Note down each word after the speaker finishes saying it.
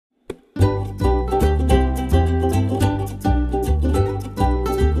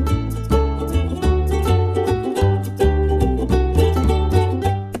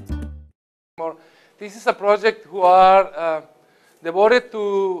is a project who are devoted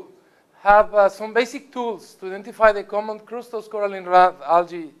to have some basic tools to identify the common crustose coralline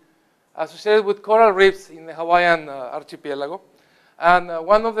algae associated with coral reefs in the Hawaiian archipelago. And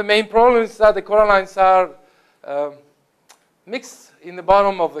one of the main problems is that the corallines are mixed in the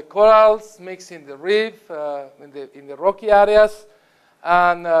bottom of the corals, mixed in the reef, in the rocky areas.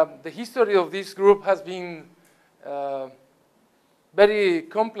 And the history of this group has been very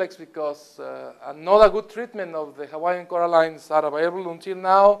complex because not a good treatment of the Hawaiian corallines are available until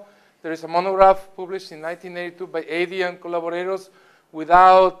now. There is a monograph published in 1982 by AD and collaborators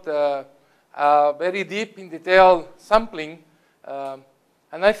without very deep in detail sampling.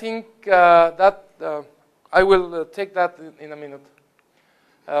 And I think that I will take that in a minute.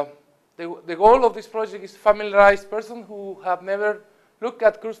 The goal of this project is to familiarize persons who have never looked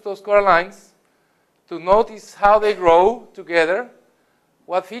at crustose corallines to notice how they grow together,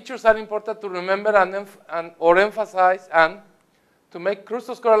 what features are important to remember or emphasize, and to make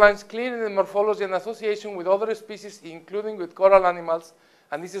crustose corallines clear in the morphology and association with other species, including with coral animals.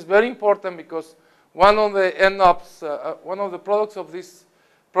 And this is very important because one of the one of the products of this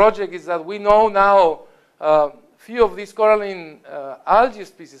project is that we know now few of these coralline algae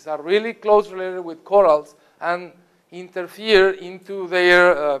species are really close related with corals and interfere into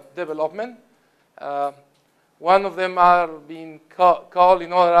their development. One of them are being called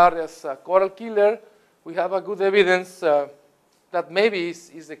in other areas coral killer. We have a good evidence that maybe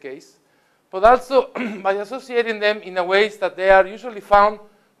is the case. But also by associating them in a ways that they are usually found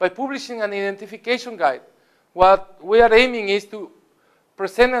by publishing an identification guide. What we are aiming is to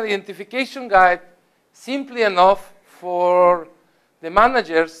present an identification guide simply enough for the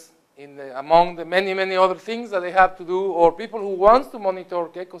managers among the many, many other things that they have to do, or people who want to monitor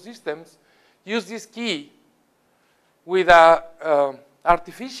ecosystems, use this key with an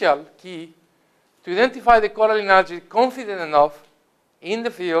artificial key to identify the coralline algae confident enough in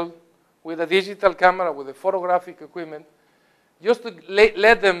the field with a digital camera, with a photographic equipment, just to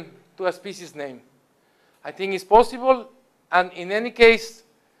lead them to a species name. I think it's possible, and in any case,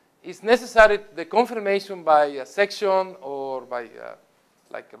 it's necessary the confirmation by a section or by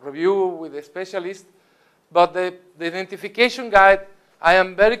like a review with a specialist. But the identification guide, I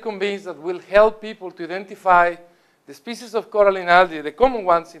am very convinced that will help people to identify the species of coralline algae, the common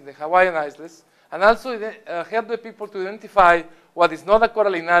ones in the Hawaiian Islands, and also help the people to identify what is not a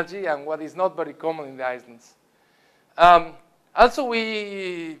coralline algae and what is not very common in the islands. Also,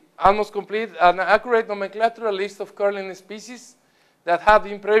 we almost complete an accurate nomenclatural list of coralline species that have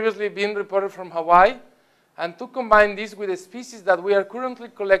previously been reported from Hawaii, and to combine this with the species that we are currently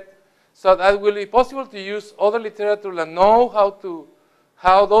collecting, so that it will be possible to use other literature and know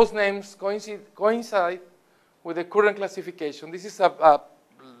how those names coincide with the current classification. This is a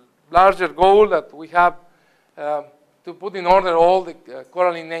larger goal that we have to put in order all the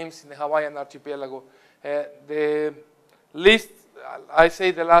coralline names in the Hawaiian archipelago. The list, I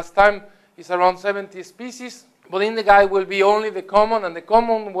say the last time, is around 70 species, but in the guide will be only the common, and the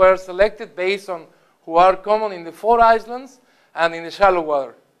common were selected based on who are common in the 4 islands and in the shallow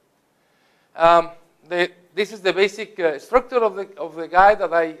water. This is the basic structure of the guide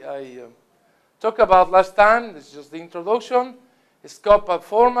that I talked about last time. This is just the introduction, scope and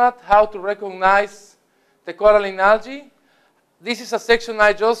format, how to recognize the coralline algae. This is a section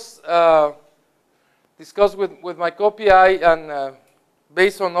I just discussed with my co-PI, and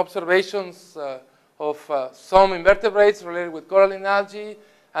based on observations of some invertebrates related with coralline algae,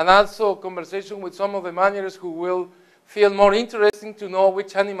 and also conversation with some of the managers who will feel more interesting to know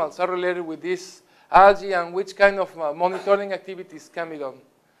which animals are related with this algae and which kind of monitoring activities can be done.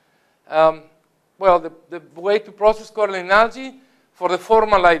 Well, the way to process coralline algae for the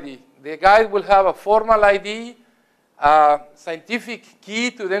formal ID. The guide will have a formal ID, scientific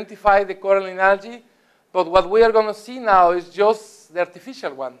key to identify the coralline algae, but what we are going to see now is just the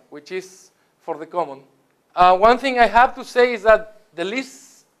artificial one, which is for the common. One thing I have to say is that the list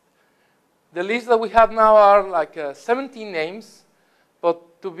that we have now are like 17 names,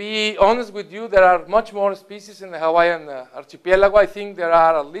 but to be honest with you, there are much more species in the Hawaiian archipelago. I think there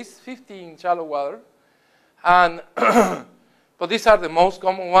are at least 50 in shallow water. And but these are the most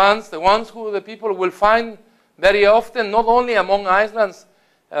common ones, the ones who the people will find very often, not only among islands,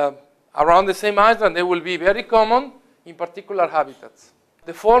 around the same island, they will be very common in particular habitats.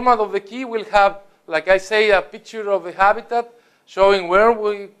 The format of the key will have, like I say, a picture of the habitat showing where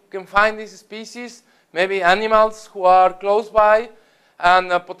we can find these species, maybe animals who are close by, and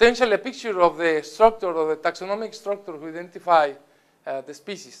potentially a picture of the structure, of the taxonomic structure to identify the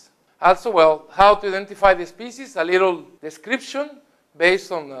species. Also, well, how to identify the species, a little description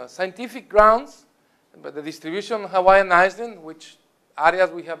based on scientific grounds, but the distribution of Hawaiian Island, which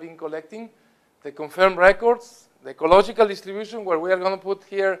areas we have been collecting, the confirmed records, the ecological distribution, where we are going to put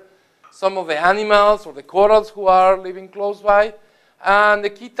here some of the animals or the corals who are living close by, and the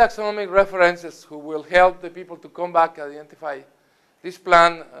key taxonomic references who will help the people to come back and identify this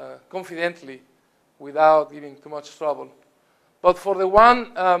plan confidently without giving too much trouble. But for the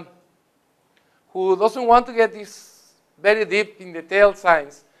one who doesn't want to get this very deep in detailed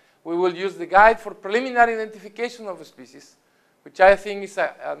science, we will use the guide for preliminary identification of a species, which I think is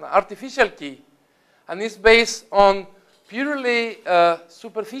an artificial key, and is based on purely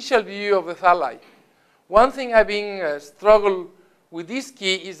superficial view of the thalli. One thing I've been struggled with this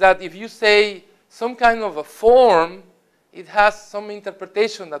key is that if you say some kind of a form, it has some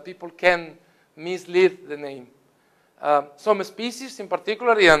interpretation that people can mislead the name. Some species in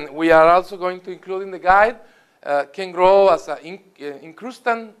particular, and we are also going to include in the guide, can grow as an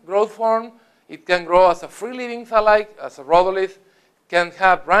incrustant growth form. It can grow as a free-living thalli, as a rhodolith, can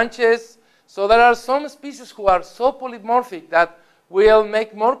have branches. So there are some species who are so polymorphic that will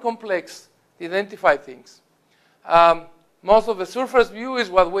make more complex to identify things. Most of the surface view is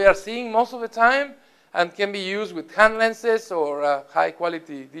what we are seeing most of the time and can be used with hand lenses or a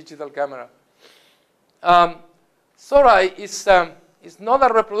high-quality digital camera. Sorai is not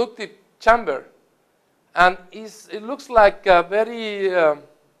a reproductive chamber, and it looks like a very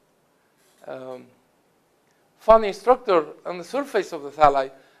funny structure on the surface of the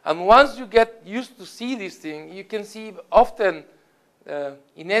thalli. And once you get used to see this thing, you can see often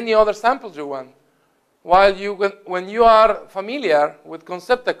in any other samples you want. While when you are familiar with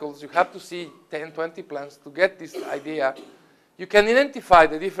conceptacles, you have to see 10, 20 plants to get this idea. You can identify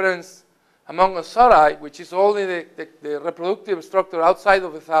the difference among a sorai, which is only the reproductive structure outside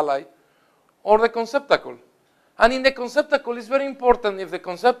of the thalli, or the conceptacle. And in the conceptacle, it's very important if the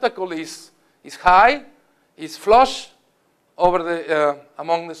conceptacle is high, is flush over the,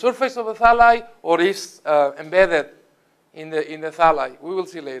 among the surface of the thalli, or is embedded in the thalli. We will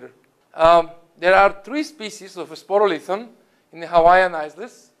see later. There are 3 species of Sporolithon in the Hawaiian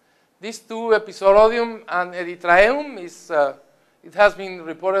Islands. These 2, Episodium and Erythraeum, it has been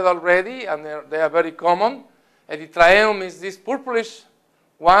reported already, and they are very common. Erythraeum is this purplish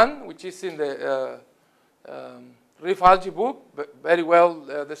one, which is in the Reef Algae book, very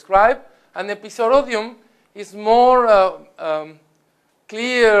well described. And Episodium is more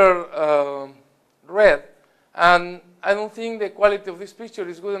clear red. And I don't think the quality of this picture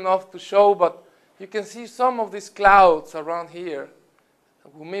is good enough to show, but you can see some of these clouds around here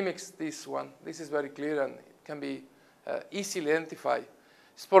who mimics this one. This is very clear and it can be easily identified.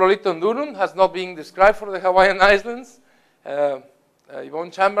 Sporolithon durum has not been described for the Hawaiian Islands. Yvonne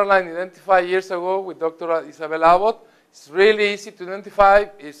Chamberlain identified years ago with Dr. Isabel Abbott. It's really easy to identify.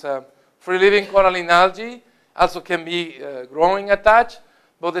 It's a free-living coralline algae. Also can be growing attached.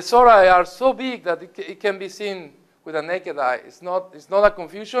 But the sorai are so big that it can be seen with a naked eye. It's not a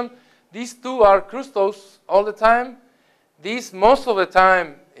confusion. These 2 are crustose all the time. This, most of the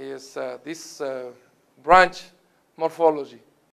time, is this branch morphology.